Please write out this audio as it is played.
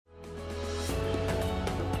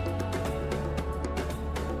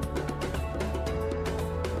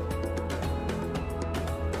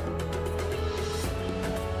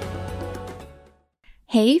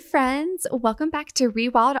Hey friends, welcome back to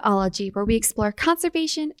Rewildology, where we explore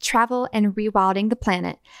conservation, travel, and rewilding the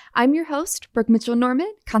planet. I'm your host, Brooke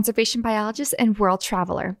Mitchell-Norman, conservation biologist and world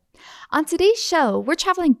traveler. On today's show, we're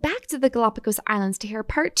traveling back to the Galapagos Islands to hear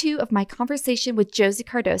part 2 of my conversation with Josie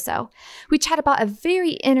Cardoso. We chat about a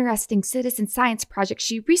very interesting citizen science project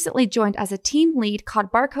she recently joined as a team lead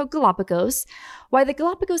called Barcode Galapagos, why the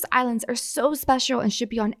Galapagos Islands are so special and should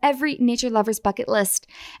be on every nature lover's bucket list,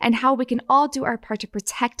 and how we can all do our part to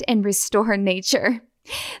protect and restore nature.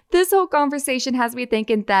 This whole conversation has me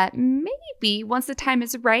thinking that maybe once the time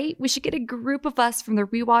is right, we should get a group of us from the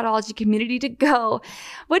Rewildology community to go.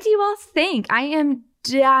 What do you all think? I am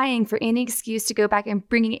dying for any excuse to go back and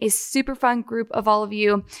bringing a super fun group of all of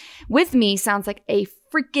you with me sounds like a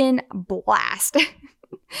freaking blast.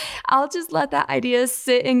 I'll just let that idea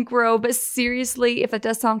sit and grow, but seriously, if that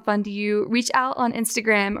does sound fun to you, reach out on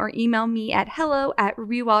Instagram or email me at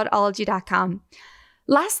hello@rewildology.com.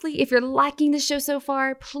 Lastly, if you're liking the show so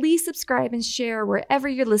far, please subscribe and share wherever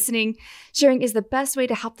you're listening. Sharing is the best way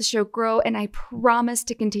to help the show grow, and I promise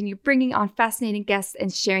to continue bringing on fascinating guests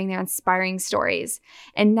and sharing their inspiring stories.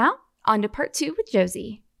 And now, on to part 2 with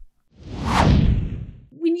Josie.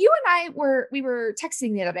 When you and I were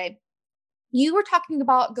texting the other day, you were talking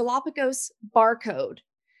about Galapagos Barcode.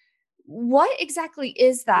 What exactly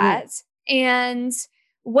is that? And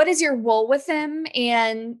what is your role with them?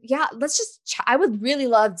 And yeah, let's just I would really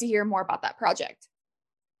love to hear more about that project.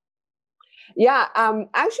 Yeah,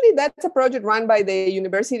 actually, that's a project run by the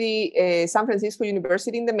University, San Francisco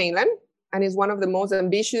University in the mainland, and is one of the most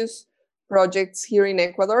ambitious projects here in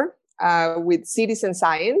Ecuador with citizen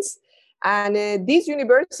science. And this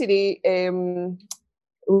university,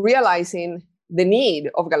 realizing the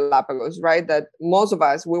need of Galapagos, right? That most of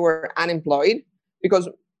us, we were unemployed because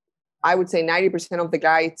I would say 90% of the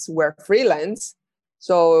guides were freelance.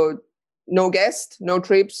 So no guests, no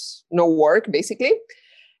trips, no work, basically.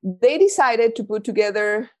 They decided to put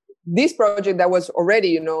together this project that was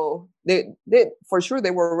already, for sure they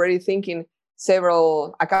were already thinking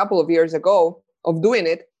a couple of years ago of doing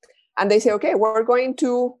it. And they say, okay, we're going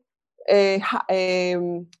to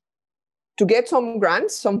get some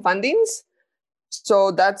grants, some fundings. So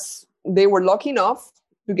they were lucky enough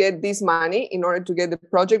to get this money in order to get the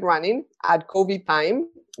project running at COVID time,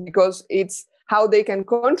 because it's how they can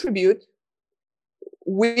contribute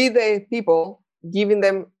with the people, giving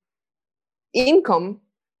them income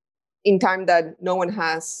in time that no one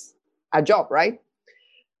has a job, right?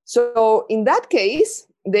 So in that case,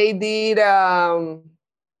 they did,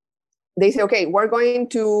 they say, okay,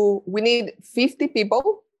 we need 50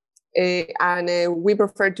 people, and we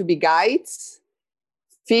prefer to be guides,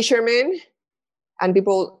 fishermen, and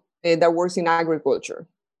people that works in agriculture.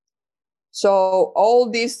 So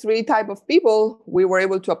all these 3 type of people, we were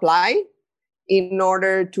able to apply in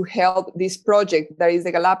order to help this project that is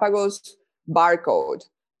the Galapagos Barcode.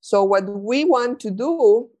 So what we want to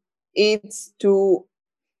do is to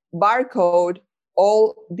barcode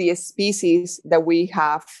all the species that we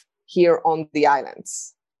have here on the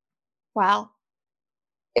islands. Wow.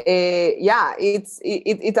 Yeah, it's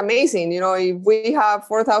amazing. If we have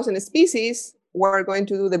 4,000 species, we're going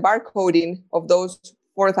to do the barcoding of those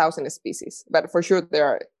 4,000 species. But for sure,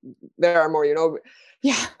 there are more,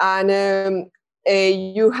 Yeah. And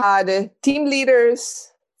you had team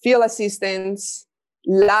leaders, field assistants,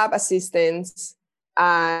 lab assistants,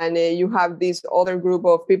 and you have this other group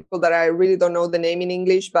of people that I really don't know the name in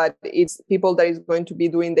English, but it's people that is going to be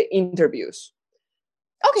doing the interviews.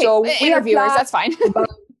 Okay, so interviewers, that's fine.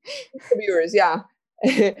 Interviewers, yeah.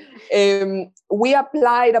 We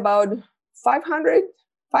applied about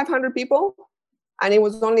 500 people, and it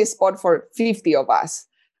was only a spot for 50 of us.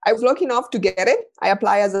 I was lucky enough to get it. I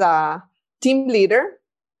applied as a team leader,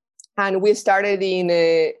 and we started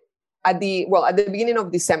at the beginning of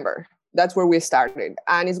December. That's where we started,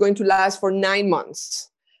 and it's going to last for 9 months.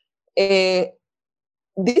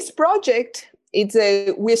 This project,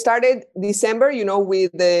 we started December,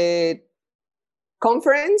 with the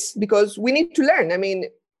conference, because we need to learn. I mean,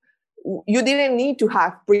 you didn't need to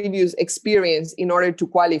have previous experience in order to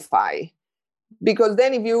qualify, because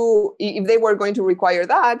then if they were going to require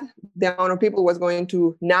that, the amount of people was going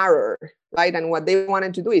to narrow, right? And what they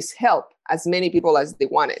wanted to do is help as many people as they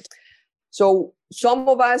wanted. So some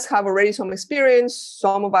of us have already some experience.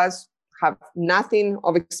 Some of us have nothing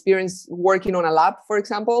of experience working on a lab, for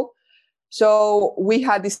example. So we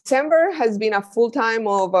had December has been a full time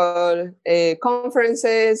of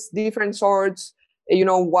conferences, different sorts,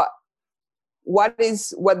 what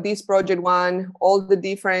this project wants, all the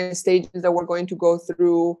different stages that we're going to go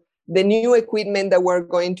through, the new equipment that we're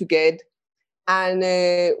going to get. And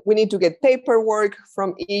we need to get paperwork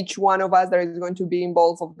from each one of us that is going to be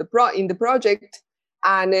involved in the project.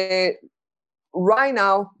 And right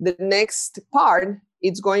now, the next part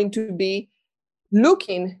is going to be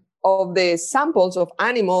looking of the samples of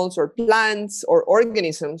animals or plants or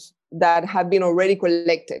organisms that have been already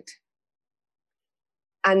collected.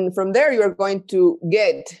 And from there, you are going to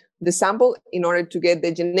get the sample in order to get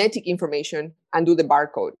the genetic information and do the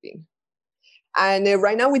barcoding. And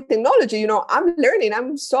right now with technology, I'm learning.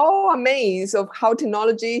 I'm so amazed of how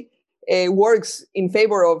technology works in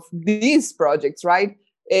favor of these projects, right?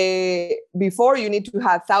 Before, you need to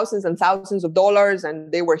have thousands and thousands of dollars,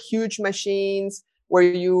 and they were huge machines where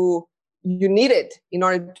you needed in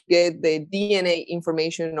order to get the DNA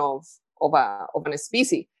information of a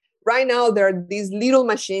species. Right now, there are these little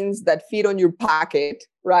machines that fit on your pocket,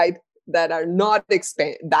 right? That are not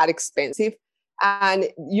that expensive, and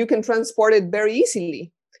you can transport it very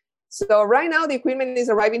easily. So right now, the equipment is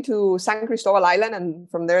arriving to San Cristobal Island, and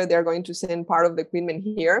from there, they're going to send part of the equipment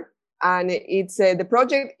here. And it's the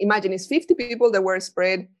project, imagine, it's 50 people that were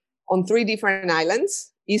spread on 3 different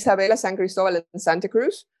islands, Isabela, San Cristobal, and Santa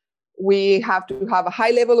Cruz. We have to have a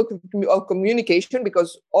high level of communication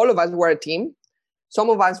because all of us were a team. Some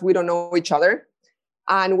of us, we don't know each other.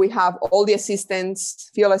 And we have all the assistants,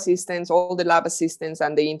 field assistants, all the lab assistants,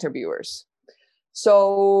 and the interviewers.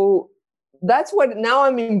 So that's what now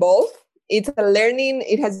I'm involved. It's a learning.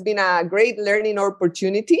 It has been a great learning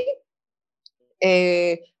opportunity.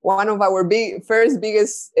 One of our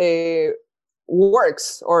biggest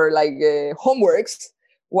works or homeworks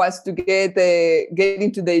was to get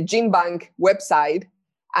into the GeneBank website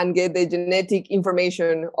and get the genetic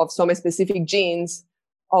information of some specific genes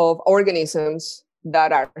of organisms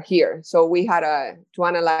that are here. So we had to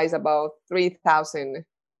analyze about 3,000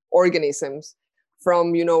 organisms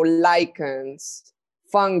from, lichens,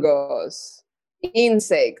 fungus,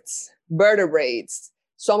 insects, vertebrates.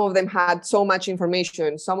 Some of them had so much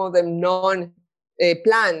information, some of them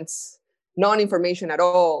plants, non-information at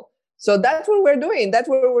all. So that's what we're doing. And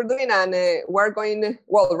we're going,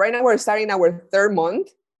 right now we're starting our 3rd month.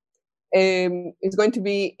 It's going to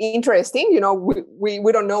be interesting.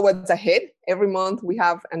 We don't know what's ahead. Every month we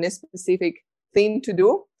have a specific thing to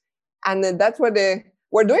do. And that's what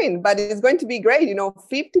we're doing. But it's going to be great.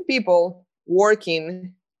 50 people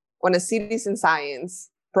working on a citizen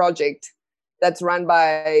science project that's run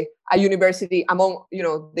by a university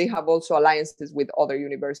they have also alliances with other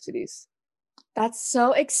universities. That's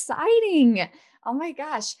so exciting. Oh my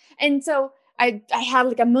gosh. And so I had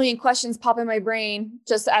like a million questions pop in my brain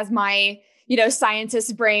just as my,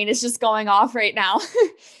 scientist brain is just going off right now.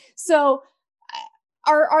 So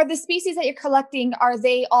are the species that you're collecting, are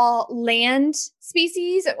they all land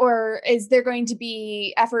species, or is there going to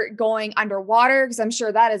be effort going underwater? Because I'm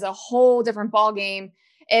sure that is a whole different ballgame.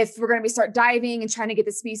 If we're going to start diving and trying to get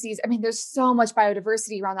the species, I mean, there's so much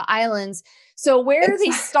biodiversity around the islands. So where are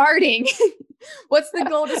they starting? What's the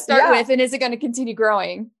goal to start with? And is it going to continue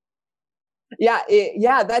growing?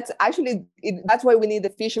 That's actually, that's why we need the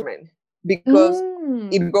fishermen, because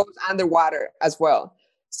it goes underwater as well.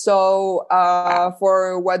 So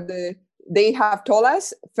for what they have told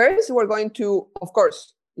us, first we're going to, of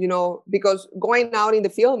course, because going out in the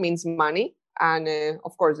field means money. And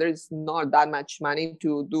of course, there is not that much money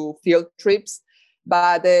to do field trips,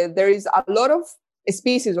 but there is a lot of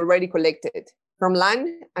species already collected from land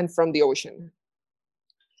and from the ocean.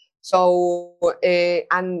 So,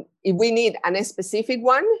 and if we need a specific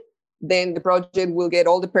one, then the project will get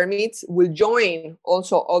all the permits, will join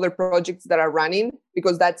also other projects that are running,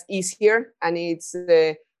 because that's easier and it's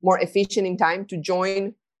more efficient in time to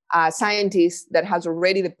join a scientist that has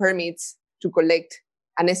already the permits to collect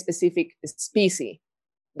a specific species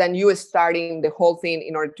than you starting the whole thing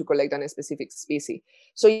in order to collect a specific species.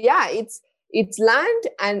 So it's land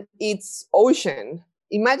and it's ocean.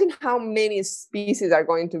 Imagine how many species are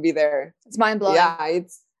going to be there. It's mind-blowing. Yeah,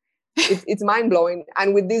 it's mind-blowing.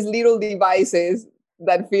 And with these little devices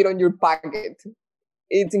that fit on your pocket,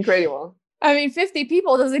 it's incredible. I mean, 50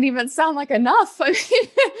 people doesn't even sound like enough. I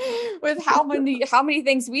mean, with how many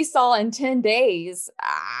things we saw in 10 days.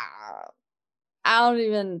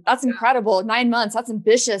 That's incredible. 9 months. That's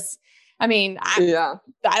ambitious. I mean,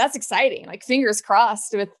 that's exciting. Like, fingers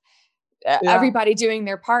crossed with everybody doing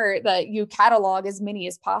their part that you catalog as many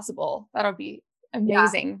as possible. That'll be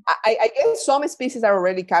amazing. Yeah. I guess some species are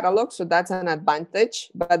already cataloged, so that's an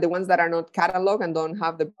advantage. But the ones that are not cataloged and don't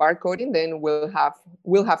have the barcoding, then we'll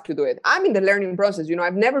have to do it. I'm in the learning process.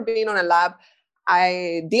 I've never been on a lab.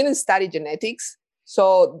 I didn't study genetics,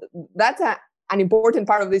 so that's an important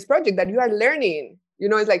part of this project, that you are learning.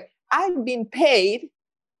 It's like, I've been paid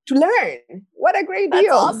to learn. What a great That's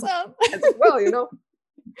deal. awesome. As well,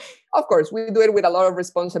 of course, we do it with a lot of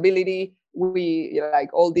responsibility. We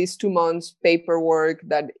like all these 2 months paperwork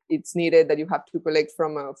that it's needed that you have to collect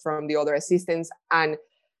from the other assistants and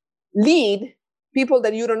lead people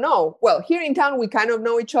that you don't know. Well, here in town, we kind of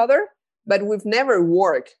know each other, but we've never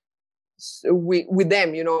worked with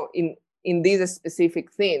them, in these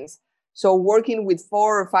specific things. So working with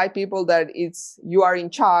 4 or 5 people that you are in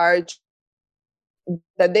charge,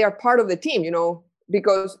 that they are part of the team,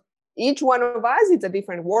 because each one of us, it's a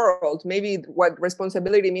different world. Maybe what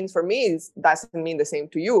responsibility means for me doesn't mean the same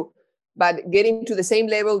to you, but getting to the same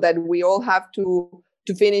level that we all have to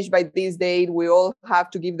finish by this date, we all have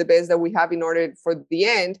to give the best that we have in order for the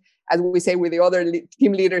end, as we say with the other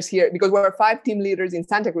team leaders here, because we're 5 team leaders in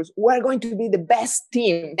Santa Cruz, we're going to be the best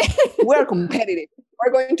team. We're competitive.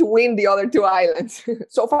 We're going to win the other 2 islands.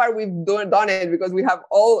 So far, we've done it because we have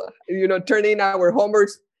all, turned in our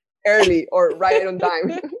homeworks early or right on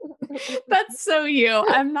time. That's so you.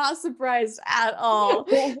 I'm not surprised at all.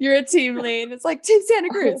 You're a team lead. It's like Team Santa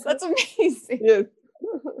Cruz. That's amazing. Yes.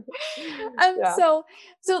 Yeah. So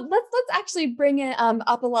let's actually bring it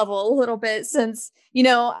up a level a little bit, since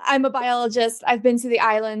I'm a biologist. I've been to the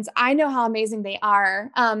islands. I know how amazing they are.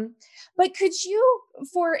 But could you,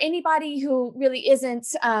 for anybody who really isn't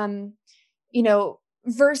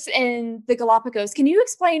versed in the Galapagos, can you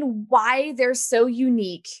explain why they're so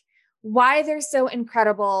unique, why they're so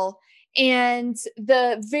incredible, and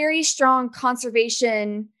the very strong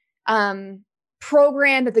conservation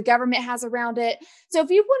program that the government has around it? So if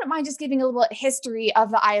you wouldn't mind just giving a little history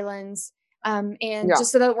of the islands,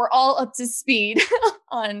 just so that we're all up to speed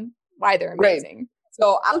on why they're amazing. Great.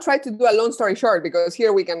 So I'll try to do a long story short, because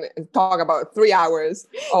here we can talk about 3 hours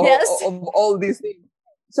of all these things.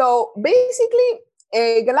 So basically,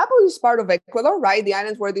 Galapagos is part of Ecuador, right? The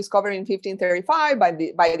islands were discovered in 1535 by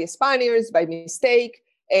the Spaniards by mistake.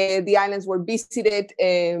 The islands were visited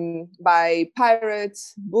by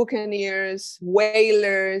pirates, buccaneers,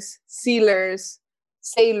 whalers, sealers,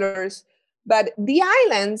 sailors. But the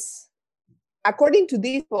islands, according to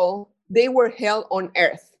these people, they were held on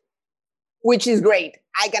Earth, which is great.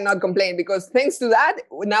 I cannot complain, because thanks to that,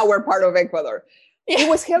 now we're part of Ecuador. Yeah. It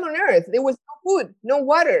was hell on Earth. There was no food, no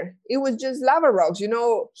water. It was just lava rocks,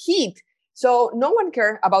 heat. So no one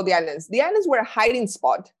cared about the islands. The islands were a hiding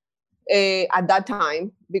spot at that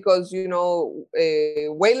time, because,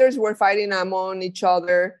 whalers were fighting among each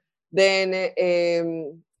other. Then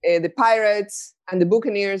the pirates and the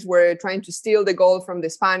buccaneers were trying to steal the gold from the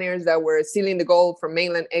Spaniards that were stealing the gold from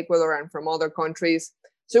mainland Ecuador and from other countries.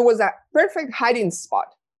 So it was a perfect hiding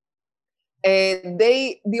spot. And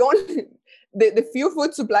the few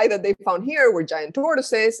food supply that they found here were giant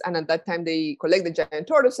tortoises. And at that time, they collect the giant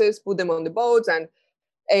tortoises, put them on the boats. And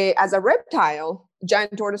as a reptile,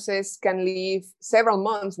 giant tortoises can live several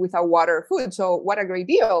months without water or food. So what a great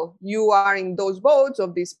deal. You are in those boats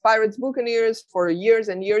of these pirates, buccaneers for years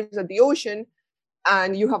and years at the ocean.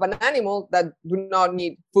 And you have an animal that do not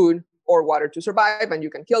need food or water to survive. And you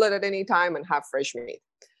can kill it at any time and have fresh meat.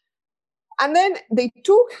 And then they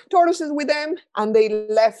took tortoises with them, and they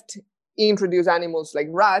left introduced animals like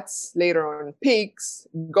rats, later on pigs,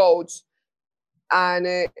 goats. And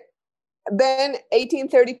then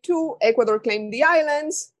 1832, Ecuador claimed the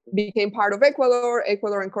islands, became part of Ecuador.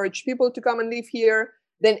 Ecuador encouraged people to come and live here.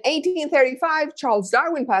 Then 1835, Charles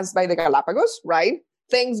Darwin passed by the Galapagos, right?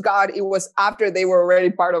 Thanks God it was after they were already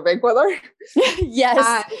part of Ecuador. Yes.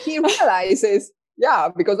 And he realizes,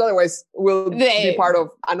 because otherwise we'll be part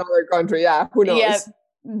of another country. Yeah, who knows? Yeah.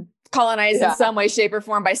 Colonized in some way, shape, or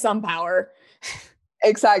form by some power.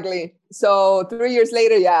 Exactly. So 3 years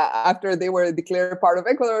later, after they were declared part of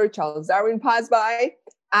Ecuador, Charles Darwin passed by,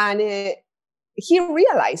 and he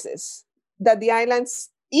realizes that the islands,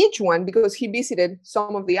 each one, because he visited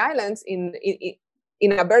some of the islands in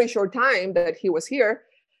a very short time that he was here,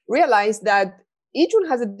 realized that each one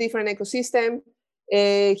has a different ecosystem.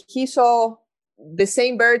 He saw the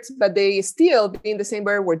same birds, but they still, being the same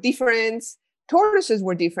bird, were different. Tortoises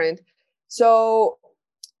were different. So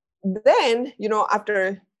then,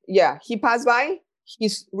 after, he passed by, he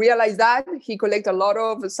realized that he collected a lot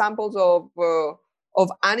of samples of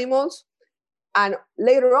animals. And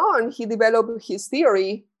later on, he developed his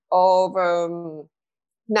theory of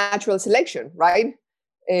natural selection, right?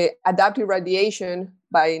 Adaptive radiation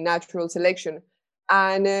by natural selection.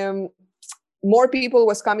 And more people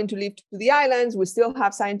was coming to live to the islands. We still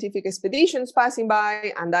have scientific expeditions passing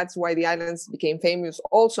by, and that's why the islands became famous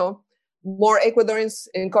also. More Ecuadorians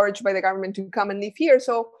encouraged by the government to come and live here.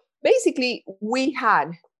 So basically, we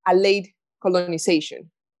had a late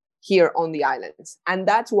colonization here on the islands. And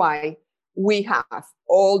that's why we have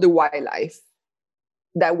all the wildlife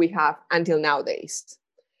that we have until nowadays.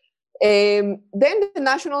 Then the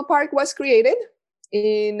national park was created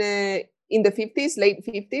in the 50s, late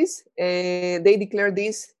 50s. They declared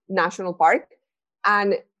this national park.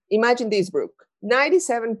 And imagine this, Brooke,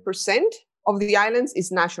 97% of the islands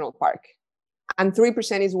is national park. And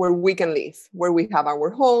 3% is where we can live, where we have our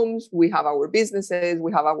homes, we have our businesses,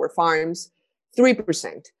 we have our farms,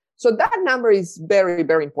 3%. So that number is very,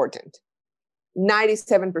 very important.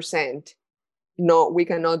 97%, no, we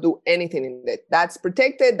cannot do anything in it. That's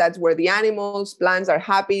protected. That's where the animals, plants are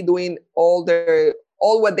happy doing all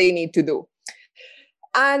what they need to do.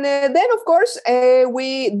 And then, of course, it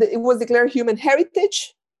was declared human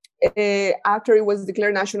heritage after it was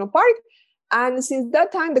declared national park. And since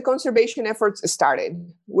that time, the conservation efforts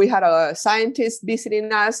started. We had a scientist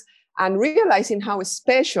visiting us and realizing how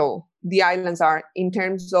special the islands are in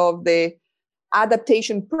terms of the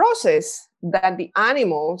adaptation process that the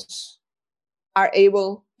animals are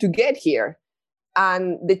able to get here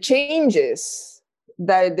and the changes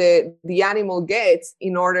that the animal gets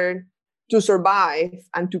in order to survive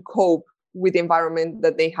and to cope with the environment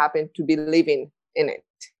that they happen to be living in it.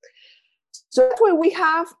 So that's why we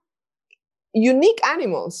have unique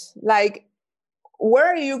animals. Like, where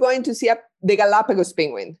are you going to see the Galapagos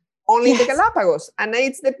penguin? Only the Galapagos. And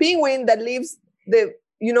it's the penguin that lives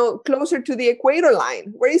closer to the equator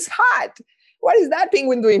line, where it's hot. What is that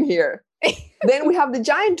penguin doing here? Then we have the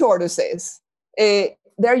giant tortoises.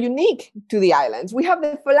 They're unique to the islands. We have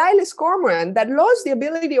the flightless cormorant that lost the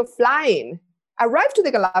ability of flying, arrived to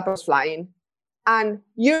the Galapagos flying, and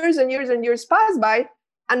years and years and years passed by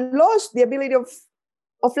and lost the ability of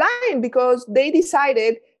flying because they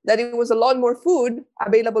decided that it was a lot more food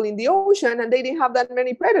available in the ocean and they didn't have that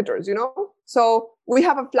many predators, So we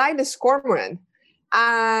have a flightless cormorant,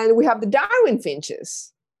 and we have the Darwin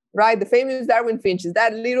finches, right? The famous Darwin finches,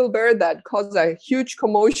 that little bird that caused a huge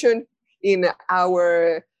commotion in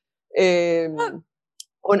our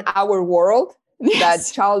on our world. That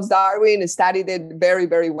Charles Darwin studied it very,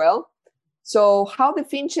 very well. So how the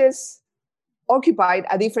finches occupied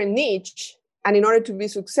a different niche, and in order to be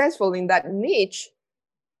successful in that niche,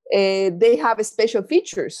 they have special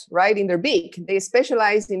features, right, in their beak. They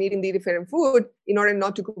specialize in eating the different food in order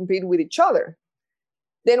not to compete with each other.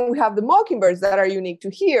 Then we have the mockingbirds that are unique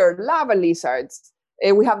to here, lava lizards.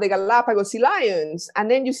 We have the Galapagos sea lions. And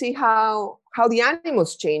then you see how the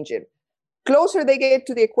animals change it. Closer they get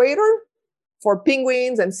to the equator, for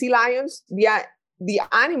penguins and sea lions, the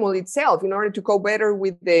animal itself, in order to cope better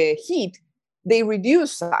with the heat, they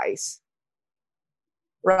reduce size,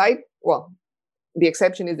 right? Well, the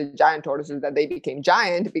exception is the giant tortoises, that they became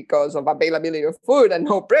giant because of availability of food and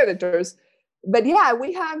no predators. But yeah,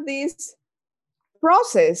 we have this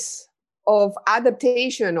process of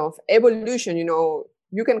adaptation, of evolution.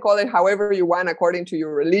 You can call it however you want according to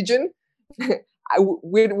your religion.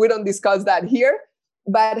 We don't discuss that here,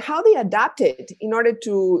 but how they adapted in order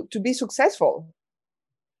to be successful.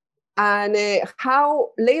 And how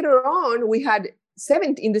later on we had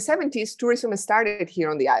in the 70s, tourism started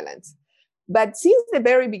here on the islands. But since the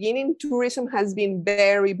very beginning, tourism has been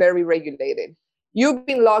very, very regulated. You've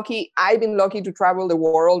been lucky, I've been lucky to travel the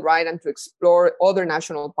world, right, and to explore other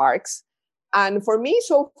national parks. And for me,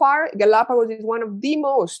 so far, Galapagos is one of the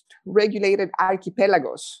most regulated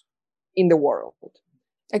archipelagos in the world.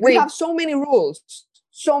 Agreed. We have so many rules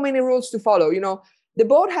to follow. The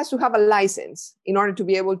boat has to have a license in order to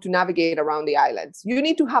be able to navigate around the islands. You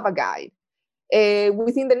need to have a guide.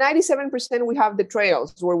 Within the 97%, we have the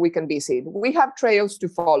trails where we can visit. We have trails to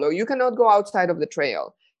follow. You cannot go outside of the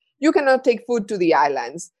trail. You cannot take food to the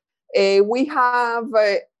islands. We have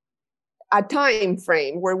a time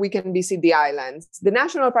frame where we can visit the islands. The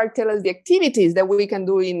national park tells us the activities that we can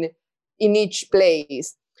do in each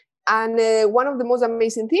place. And one of the most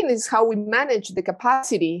amazing things is how we manage the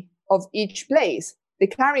capacity of each place, the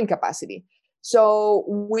carrying capacity. So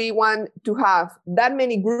we want to have that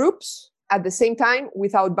many groups at the same time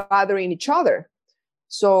without bothering each other.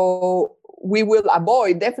 So we will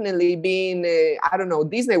avoid definitely being,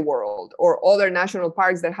 Disney World or other national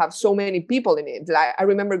parks that have so many people in it. Like, I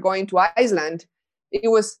remember going to Iceland. It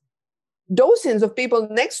was dozens of people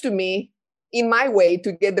next to me in my way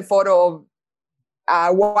to get the photo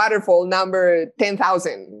of waterfall number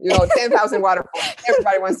 10,000, 10,000 waterfalls.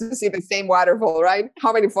 Everybody wants to see the same waterfall, right?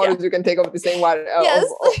 How many photos you can take of the same water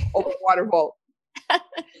of waterfall?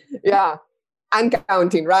 Yeah. And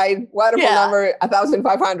counting, right? Waterfall number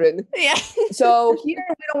 1,500. Yeah. So here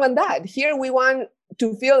we don't want that. Here we want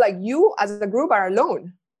to feel like you as a group are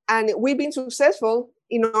alone. And we've been successful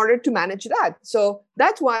in order to manage that. So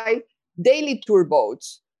that's why daily tour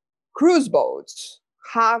boats, cruise boats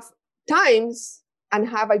have times and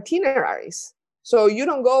have itineraries. So you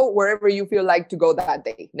don't go wherever you feel like to go that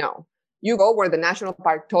day. No, you go where the national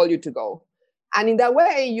park told you to go. And in that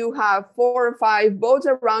way, you have 4 or 5 boats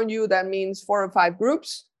around you. That means 4 or 5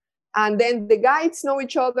 groups. And then the guides know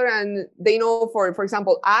each other, and they know, for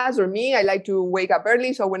example, us or me, I like to wake up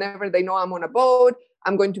early. So whenever they know I'm on a boat,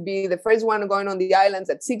 I'm going to be the first one going on the islands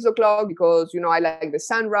at 6 o'clock because, I like the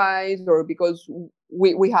sunrise, or because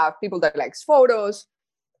we have people that likes photos.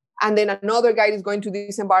 And then another guide is going to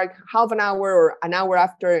disembark half an hour or an hour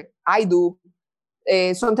after I do.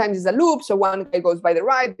 Sometimes it's a loop. So one guy goes by the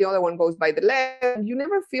right, the other one goes by the left. You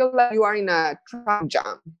never feel like you are in a traffic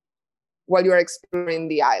jam while you are exploring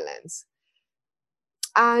the islands.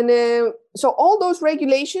 And so all those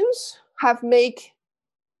regulations have made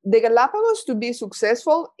the Galapagos to be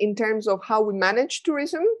successful in terms of how we manage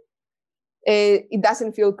tourism. It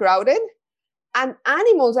doesn't feel crowded, and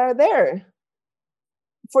animals are there.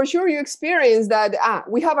 For sure, you experience that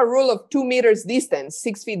we have a rule of 2 meters distance,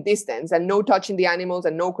 6 feet distance, and no touching the animals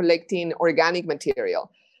and no collecting organic material.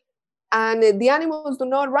 And the animals do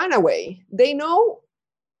not run away. They know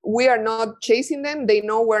we are not chasing them. They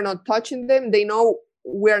know we're not touching them. They know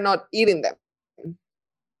we're not eating them,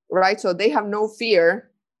 right? So they have no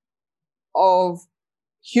fear of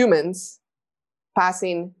humans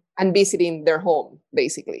passing and visiting their home,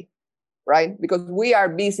 basically, right? Because we are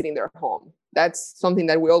visiting their home. That's something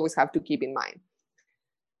that we always have to keep in mind.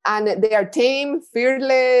 And they are tame,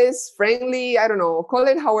 fearless, friendly, I don't know, call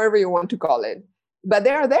it however you want to call it. But they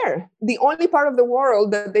are there. The only part of the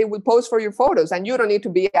world that they will pose for your photos. And you don't need to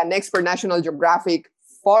be an expert National Geographic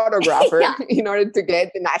photographer in order to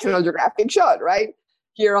get the National Geographic shot, right?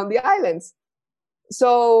 Here on the islands.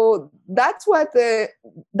 So that's what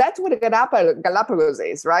Galapagos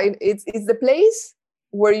is, right? It's the place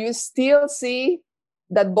where you still see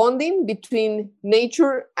that bonding between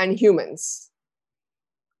nature and humans,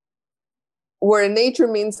 where nature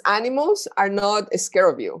means animals are not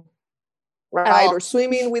scared of you, right? Or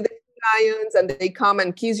swimming with the lions and they come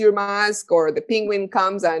and kiss your mask, or the penguin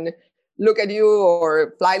comes and look at you,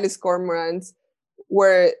 or flyless cormorants,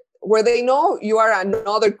 where they know you are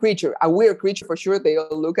another creature, a weird creature for sure. They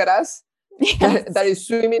all look at us, that is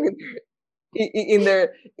swimming in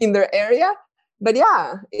their area. But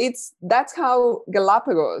yeah, that's how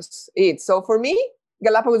Galapagos is. So for me,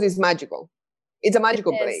 Galapagos is magical. It's a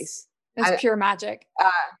magical place. It's pure magic.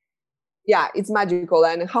 Yeah, it's magical.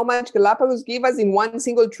 And how much Galapagos give us in one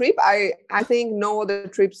single trip, I think no other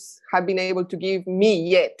trips have been able to give me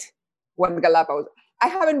yet what Galapagos. I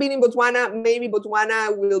haven't been in Botswana. Maybe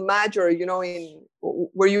Botswana will match, or, in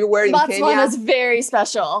where you were in Kenya. Botswana's very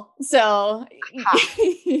special. So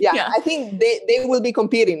yeah, I think they will be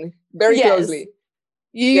competing very closely.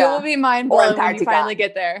 You will be mind blown when you finally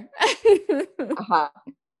get there.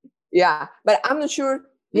 Yeah, but I'm not sure.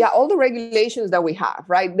 Yeah, all the regulations that we have,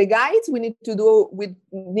 right? The guides we need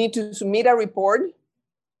to submit a report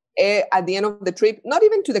at the end of the trip, not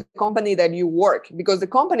even to the company that you work, because the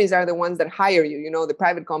companies are the ones that hire you, the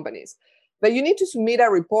private companies. But you need to submit a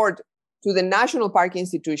report to the National Park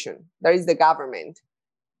Institution, that is the government,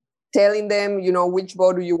 telling them, which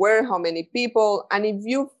boat you were, how many people, and if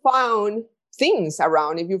you found things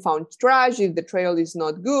around, if you found trash, if the trail is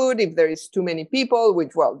not good, if there is too many people,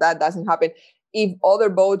 which, well, that doesn't happen, if other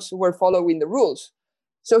boats were following the rules.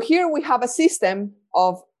 So here we have a system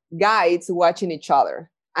of guides watching each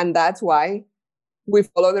other. And that's why we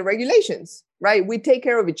follow the regulations, right? We take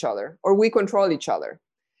care of each other, or we control each other.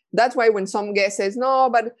 That's why when some guest says, no,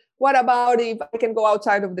 but what about if I can go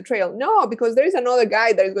outside of the trail? No, because there is another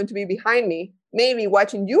guide that is going to be behind me, maybe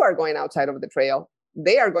watching you are going outside of the trail.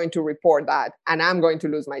 They are going to report that, and I'm going to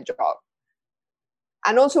lose my job.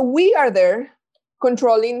 And also we are there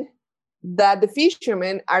controlling that the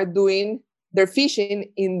fishermen are doing their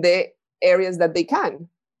fishing in the areas that they can.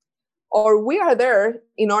 Or we are there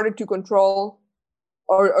in order to control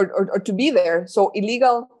or to be there. So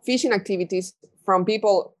illegal fishing activities from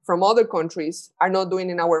people from other countries are not doing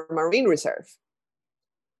in our marine reserve.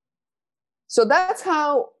 So that's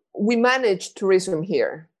how we manage tourism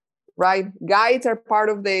here, right? Guides are part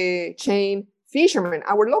of the chain. Fishermen,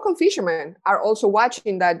 our local fishermen, are also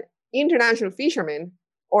watching that international fishermen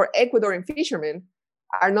or Ecuadorian fishermen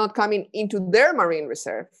are not coming into their marine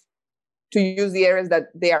reserve to use the areas that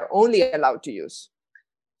they are only allowed to use.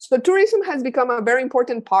 So tourism has become a very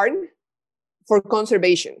important part for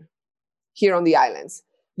conservation here on the islands.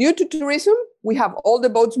 Due to tourism, we have all the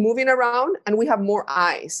boats moving around and we have more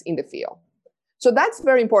eyes in the field. So that's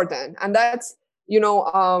very important. And that's,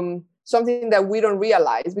 something that we don't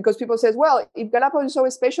realize, because people says, well, if Galapagos is so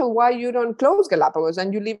special, why you don't close Galapagos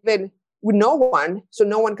and you leave it with no one, so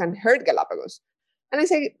no one can hurt Galapagos? And I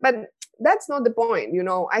say, but that's not the point.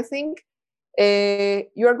 I think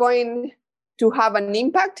you're going to have an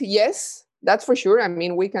impact. Yes, that's for sure. I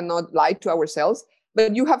mean, we cannot lie to ourselves,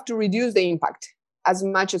 but you have to reduce the impact as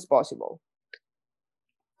much as possible.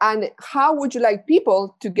 And how would you like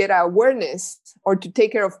people to get awareness or to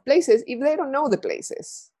take care of places if they don't know the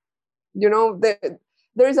places?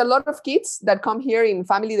 There is a lot of kids that come here in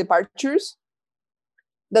family departures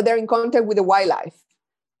that they're in contact with the wildlife.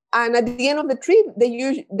 And at the end of the trip, they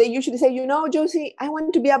usually say, Josie, I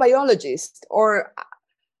want to be a biologist, or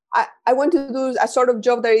I want to do a sort of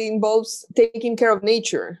job that involves taking care of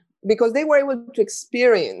nature, because they were able to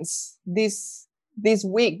experience this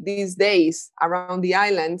week, these days around the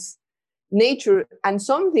islands, nature, and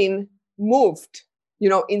something moved,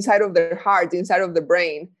 inside of their heart, inside of the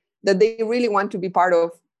brain, that they really want to be part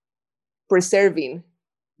of preserving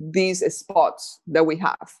these spots that we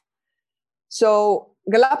have. So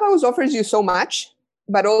Galapagos offers you so much,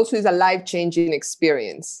 but also is a life-changing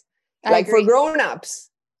experience. Like for grown-ups,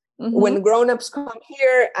 when grown-ups come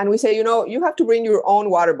here and we say, you have to bring your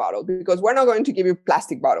own water bottle because we're not going to give you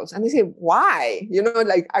plastic bottles. And they say, why?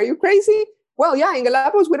 Are you crazy? Well, yeah, in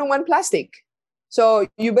Galapagos, we don't want plastic. So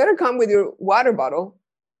you better come with your water bottle.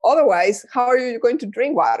 Otherwise, how are you going to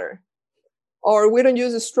drink water? Or we don't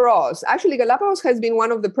use straws. Actually, Galapagos has been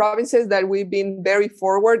one of the provinces that we've been very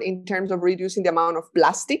forward in terms of reducing the amount of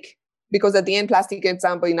plastic, because at the end, plastic ends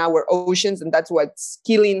up in our oceans, and that's what's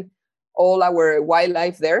killing all our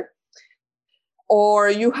wildlife there. Or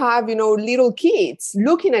you have, little kids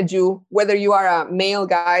looking at you, whether you are a male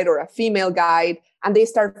guide or a female guide, and they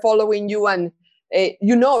start following you, and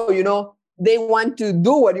they want to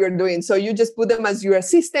do what you're doing. So you just put them as your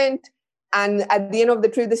assistant. And at the end of the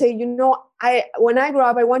trip, they say, when I grow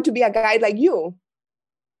up, I want to be a guide like you.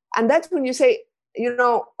 And that's when you say,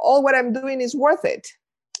 all what I'm doing is worth it.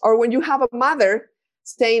 Or when you have a mother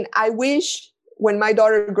saying, I wish when my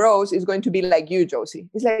daughter grows is going to be like you, Josie.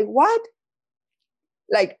 It's like, what?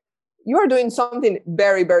 Like, you are doing something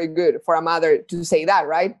very, very good for a mother to say that,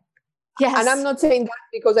 right? Yes. And I'm not saying that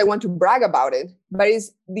because I want to brag about it, but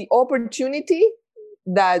it's the opportunity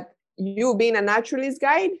that you being a naturalist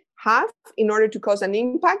guide have in order to cause an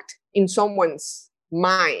impact in someone's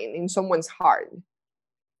mind, in someone's heart.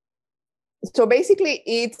 So basically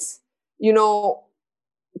it's,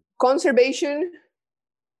 conservation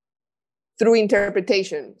through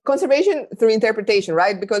interpretation. Conservation through interpretation,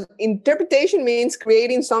 right? Because interpretation means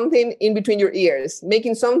creating something in between your ears,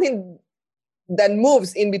 making something that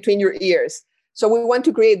moves in between your ears. So we want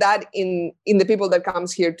to create that in the people that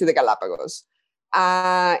comes here to the Galapagos,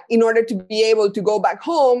 in order to be able to go back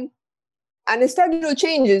home and start little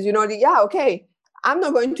changes. Okay, I'm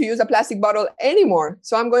not going to use a plastic bottle anymore.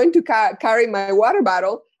 So I'm going to carry my water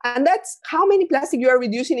bottle. And that's how many plastic you are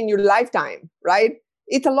reducing in your lifetime, right?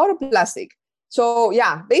 It's a lot of plastic. So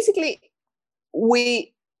yeah, basically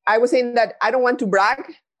I was saying that I don't want to brag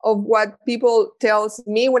of what people tells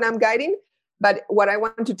me when I'm guiding, but what I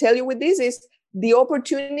want to tell you with this is the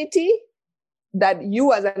opportunity that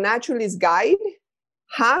you as a naturalist guide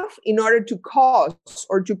have in order to cause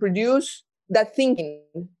or to produce that thinking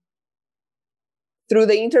through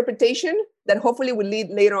the interpretation that hopefully will lead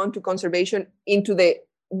later on to conservation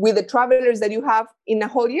with the travelers that you have in a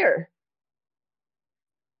whole year.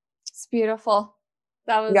 It's beautiful.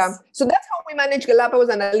 Yeah. So that's how we manage Galapagos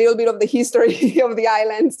and a little bit of the history of the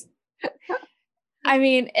islands. I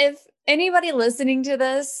mean, if anybody listening to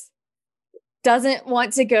this doesn't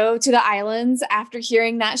want to go to the islands after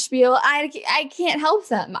hearing that spiel, I can't help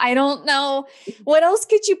them. I don't know what else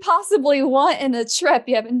could you possibly want in a trip.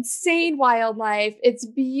 You have insane wildlife. It's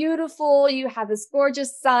beautiful. You have this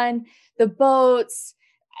gorgeous sun, the boats,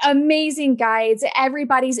 amazing guides.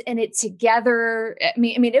 Everybody's in it together. I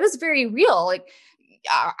mean, it was very real. Like,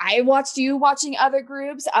 I watched you watching other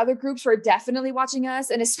groups. Other groups were definitely watching us,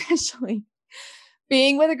 and especially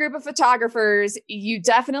being with a group of photographers, you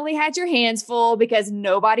definitely had your hands full because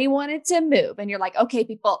nobody wanted to move. And you're like, okay,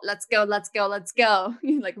 people, let's go.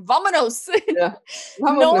 You're like, vamonos. Yeah.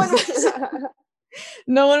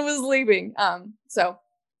 No one was leaving.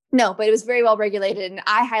 No, but it was very well regulated. And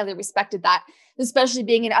I highly respected that, especially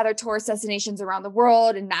being in other tourist destinations around the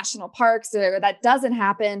world and national parks where that doesn't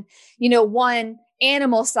happen. One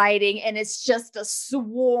animal sighting and it's just a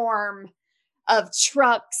swarm of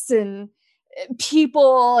trucks and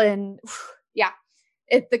people, and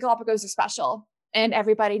the Galapagos are special and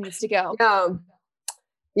everybody needs to go. Yeah.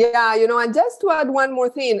 Yeah, and just to add one more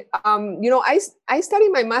thing, I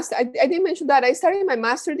studied my master. I didn't mention that I studied my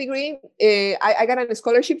master degree. I got a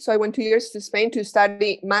scholarship, so I went 2 years to Spain to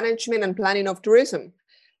study management and planning of tourism,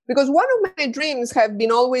 because one of my dreams have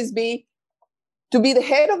been always be to be the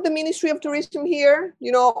head of the Ministry of Tourism here,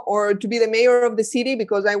 or to be the mayor of the city,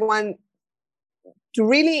 because I want to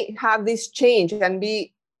really have this change and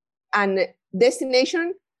be a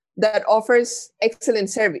destination that offers excellent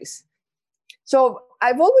service. So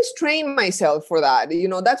I've always trained myself for that.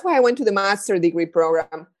 That's why I went to the master degree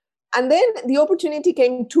program. And then the opportunity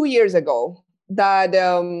came 2 years ago that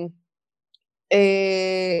a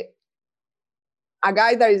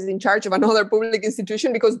guy that is in charge of another public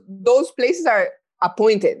institution, because those places are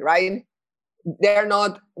appointed, right? They're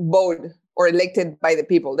not voted or elected by the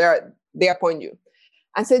people. They appoint you.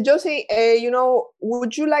 And said, Josie,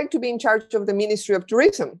 would you like to be in charge of the Ministry of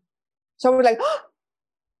Tourism? So I was like, oh,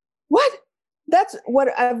 what? That's what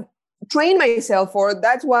I've trained myself for.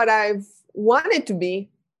 That's what I've wanted to be.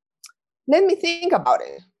 Let me think about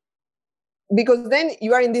it. Because then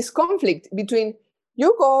you are in this conflict between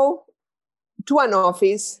you go to an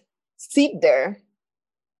office, sit there,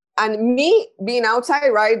 and me being outside,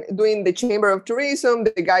 right, doing the Chamber of Tourism,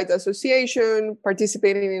 the Guides Association,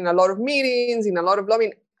 participating in a lot of meetings, in a lot of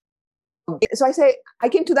lobbying. So I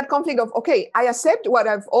came to that conflict of, okay, I accept what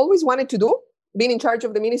I've always wanted to do, being in charge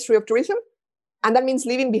of the Ministry of Tourism, and that means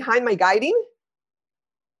leaving behind my guiding,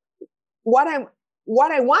 what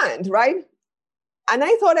I want, right? And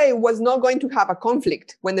I thought I was not going to have a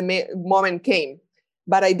conflict when the moment came,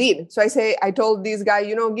 but I did. So I told this guy,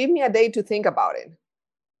 give me a day to think about it.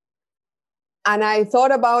 And I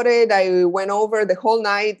thought about it. I went over the whole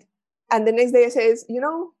night. And the next day I says,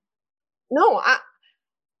 no,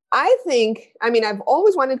 I think, I've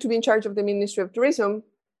always wanted to be in charge of the Ministry of Tourism,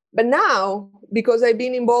 but now, because I've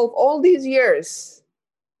been involved all these years,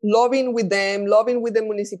 lobbying with them, lobbying with the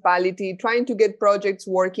municipality, trying to get projects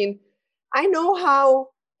working, I know how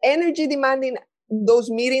energy demanding those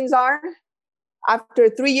meetings are. After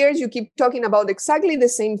 3 years, you keep talking about exactly the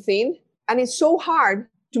same thing. And it's so hard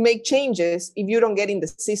to make changes if you don't get in the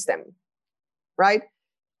system, right?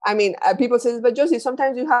 People say, but Josie,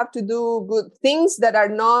 sometimes you have to do good things that are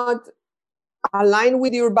not aligned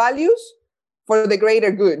with your values for the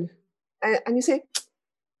greater good. And you say,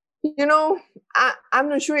 I'm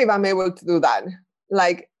not sure if I'm able to do that.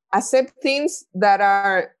 Like, accept things that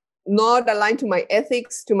are not aligned to my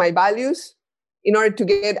ethics, to my values, in order to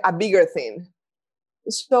get a bigger thing.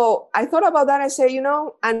 So I thought about that. I say,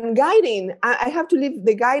 and guiding, I have to leave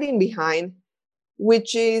the guiding behind,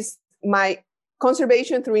 which is my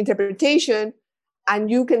conservation through interpretation. And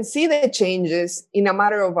you can see the changes in a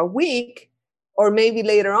matter of a week, or maybe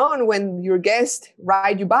later on when your guests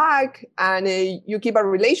write you back and you keep a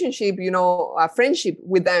relationship, a friendship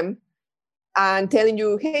with them, and telling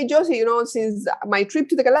you, hey, Josie, since my trip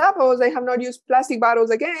to the Galapagos, I have not used plastic bottles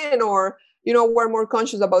again, or, we're more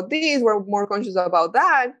conscious about this, we're more conscious about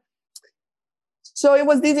that. So it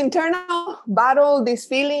was this internal battle, this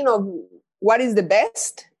feeling of what is the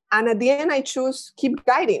best. And at the end, I choose keep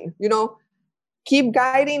guiding, keep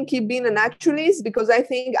guiding, keep being a naturalist, because I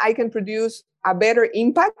think I can produce a better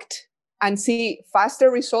impact and see faster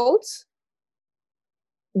results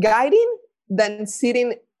guiding than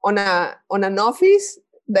sitting on an office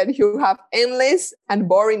that you have endless and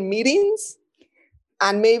boring meetings.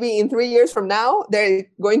 And maybe in 3 years from now, they're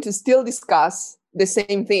going to still discuss the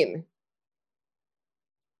same thing.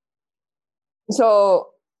 So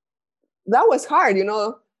that was hard,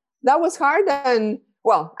 that was hard. And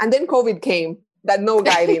then COVID came, that no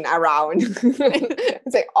guiding around.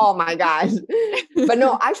 It's like, oh my gosh. But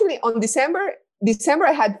no, actually on December,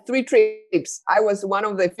 I had 3 trips. I was one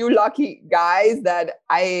of the few lucky guys that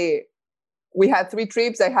we had 3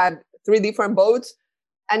 trips. I had 3 different boats,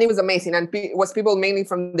 and it was amazing. And it was people mainly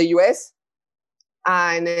from the US.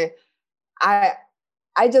 And I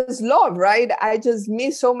just love, right? I just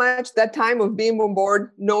miss so much that time of being on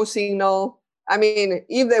board, no signal.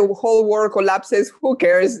 If the whole world collapses, who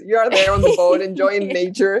cares? You're there on the boat enjoying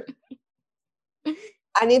nature.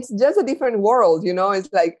 And it's just a different world,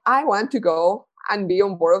 It's like, I want to go and be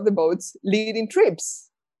on board of the boats, leading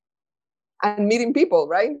trips and meeting people,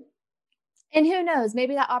 right? And who knows,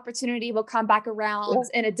 maybe that opportunity will come back around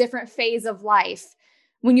in a different phase of life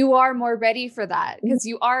when you are more ready for that, because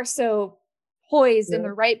you are so poised in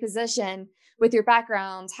the right position with your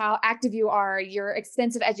background, how active you are, your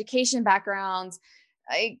extensive education background.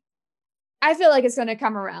 I feel like it's going to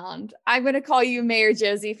come around. I'm going to call you Mayor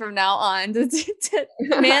Josie from now on to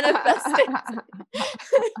manifest it.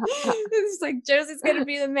 It's like Josie's going to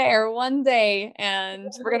be the mayor one day,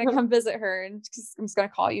 and we're going to come visit her, and I'm just going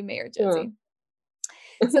to call you Mayor Josie.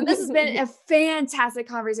 So this has been a fantastic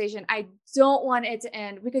conversation. I don't want it to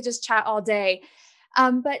end. We could just chat all day.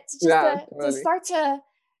 But just to start to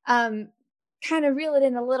kind of reel it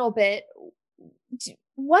in a little bit,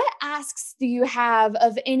 what asks do you have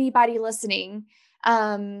of anybody listening?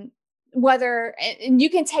 Whether, and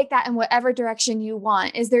you can take that in whatever direction you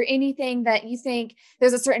want. Is there anything that you think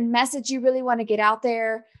there's a certain message you really want to get out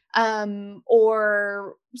there,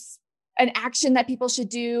 or an action that people should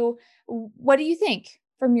do? What do you think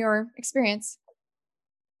from your experience?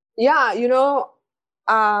 Yeah,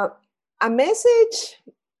 a message,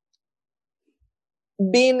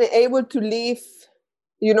 being able to live,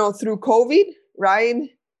 through COVID, right?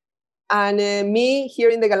 And me here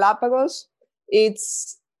in the Galapagos,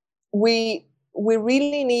 we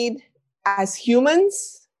really need, as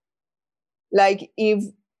humans, like, if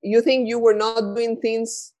you think you were not doing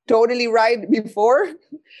things totally right before,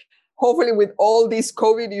 hopefully with all this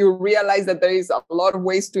COVID, you realize that there is a lot of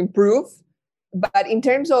ways to improve. But in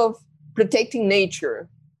terms of protecting nature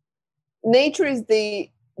is the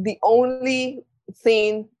only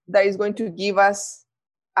thing that is going to give us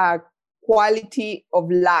a quality of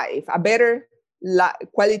life, a better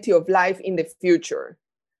quality of life in the future,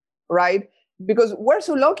 right? Because we're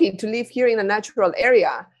so lucky to live here in a natural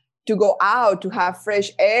area, to go out, to have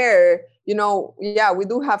fresh air. Yeah, we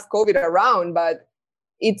do have COVID around, but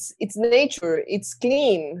it's nature, it's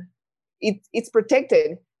clean, it's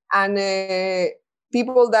protected. And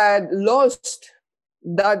people that lost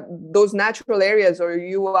those natural areas, or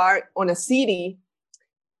you are on a city,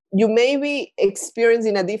 you may be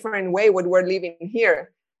experiencing a different way what we're living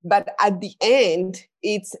here. But at the end,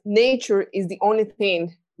 nature is the only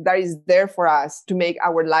thing that is there for us to make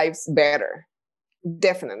our lives better.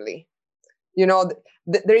 Definitely.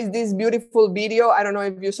 There is this beautiful video. I don't know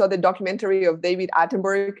if you saw the documentary of David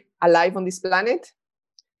Attenborough, Alive on This Planet.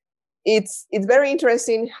 It's very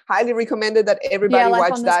interesting. Highly recommended that everybody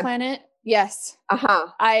watch on that. This Planet. Yes.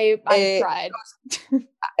 I cried.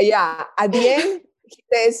 Yeah. At the end, he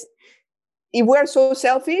says, if we're so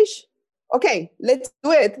selfish, okay, let's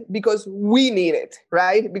do it because we need it,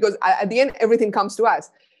 right? Because at the end, everything comes to us.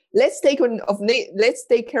 Let's take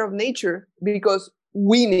care of nature because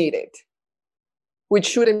we need it, which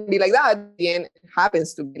shouldn't be like that. At the end, it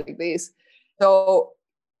happens to be like this. So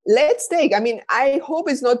I hope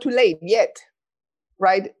it's not too late yet,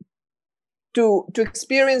 right? To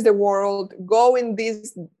experience the world, go in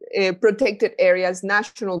these protected areas,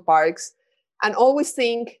 national parks, and always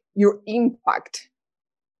think your impact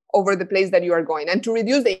over the place that you are going, and to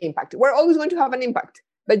reduce the impact. We're always going to have an impact,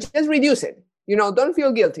 but just reduce it. Don't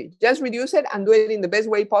feel guilty. Just reduce it and do it in the best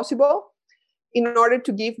way possible in order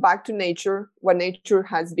to give back to nature what nature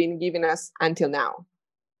has been giving us until now.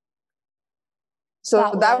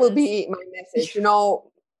 So that will be my message.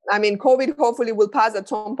 COVID hopefully will pass at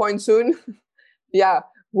some point soon. Yeah,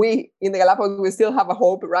 we in the Galapagos, we still have a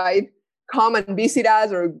hope, right? Come and visit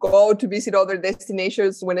us, or go to visit other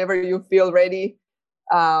destinations whenever you feel ready.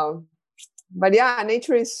 But yeah,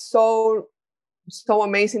 nature is so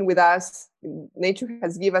amazing with us. Nature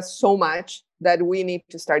has given us so much that we need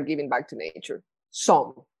to start giving back to nature.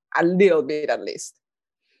 A little bit at least.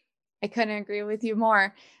 I couldn't agree with you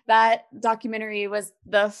more. That documentary was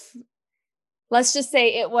let's just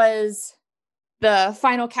say it was the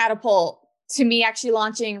final catapult to me actually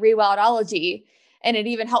launching Rewildology. And it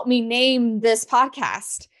even helped me name this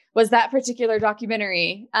podcast, was that particular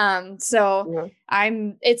documentary. It's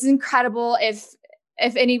incredible. If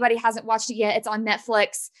anybody hasn't watched it yet, it's on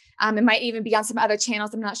Netflix. It might even be on some other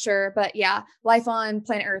channels. I'm not sure, but yeah, Life on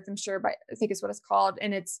Planet Earth, I'm sure, but I think is what it's called.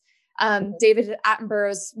 And it's David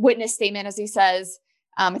Attenborough's witness statement, as he says.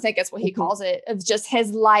 I think that's what he calls it, of just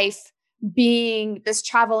his life being this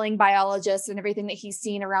traveling biologist and everything that he's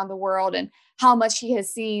seen around the world and how much he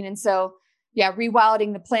has seen. And so, yeah,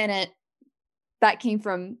 Rewilding the Planet, that came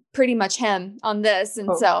from pretty much him on this.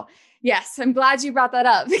 And so, yes, I'm glad you brought that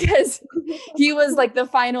up, because he was like the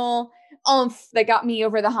final oomph that got me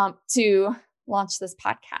over the hump to launch this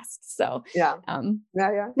podcast. So no,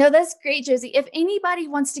 that's great, Josie. If anybody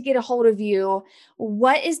wants to get a hold of you,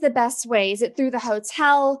 what is the best way? Is it through the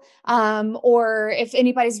hotel? Or if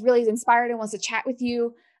anybody's really inspired and wants to chat with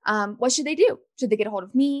you, what should they do? Should they get a hold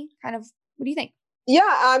of me? What do you think?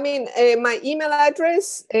 Yeah, my email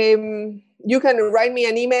address, you can write me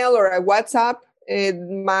an email or a WhatsApp.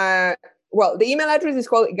 The email address is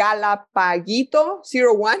called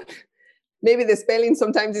Galapagito01 maybe the spelling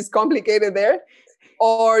sometimes is complicated there.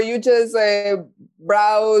 Or you just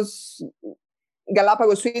browse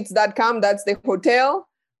GalapagosSuites.com. That's the hotel.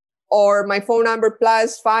 Or my phone number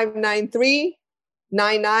 +593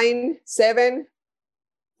 997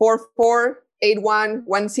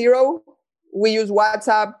 448110. We use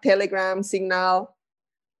WhatsApp, Telegram, Signal,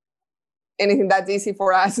 anything that's easy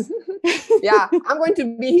for us. Yeah, I'm going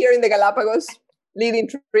to be here in the Galapagos leading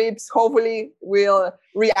trips. Hopefully we'll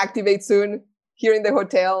reactivate soon here in the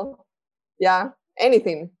hotel. Yeah,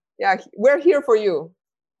 anything. Yeah, we're here for you,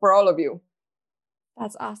 for all of you.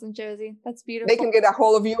 That's awesome, Josie. That's beautiful. They can get a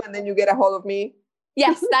hold of you and then you get a hold of me.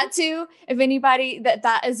 Yes, that too. If anybody that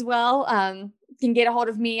as well can get a hold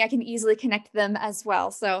of me, I can easily connect them as well.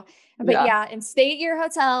 So, but yeah, and stay at your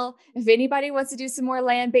hotel. If anybody wants to do some more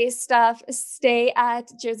land-based stuff, stay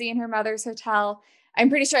at Josie and her mother's hotel. I'm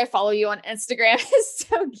pretty sure I follow you on Instagram. It's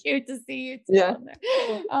so cute to see you too on there.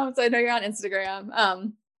 So I know you're on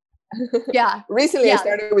Instagram. Yeah. Recently I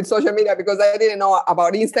started with social media because I didn't know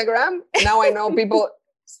about Instagram. Now I know people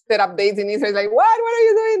set up dates in Instagram. Like, what are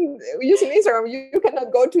you doing using Instagram? You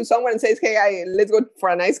cannot go to someone and say, hey, let's go for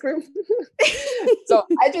an ice cream. So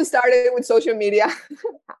I just started with social media.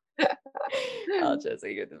 Oh,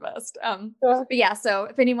 Josie, you're the best. But yeah, so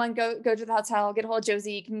if anyone go to the hotel, get a hold of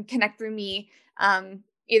Josie, you can connect through me.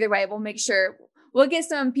 Either way, we'll make sure we'll get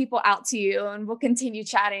some people out to you and we'll continue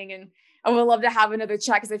chatting, and I would love to have another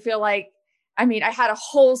chat because I feel like, I had a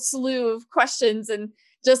whole slew of questions, and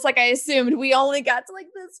just like I assumed, we only got to like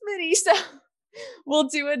this many. So we'll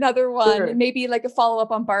do another one, and maybe like a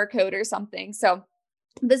follow-up on Barcode or something. So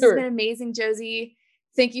this has been amazing, Josie.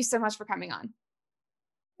 Thank you so much for coming on.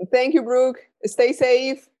 Thank you, Brooke. Stay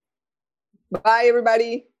safe. Bye,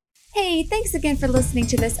 everybody. Hey, thanks again for listening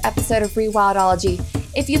to this episode of Rewildology.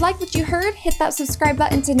 If you like what you heard, hit that subscribe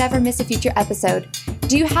button to never miss a future episode.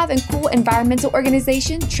 Do you have a cool environmental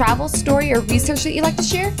organization, travel story, or research that you'd like to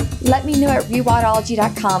share? Let me know at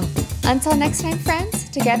rewildology.com. Until next time, friends,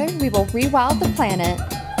 together we will rewild the planet.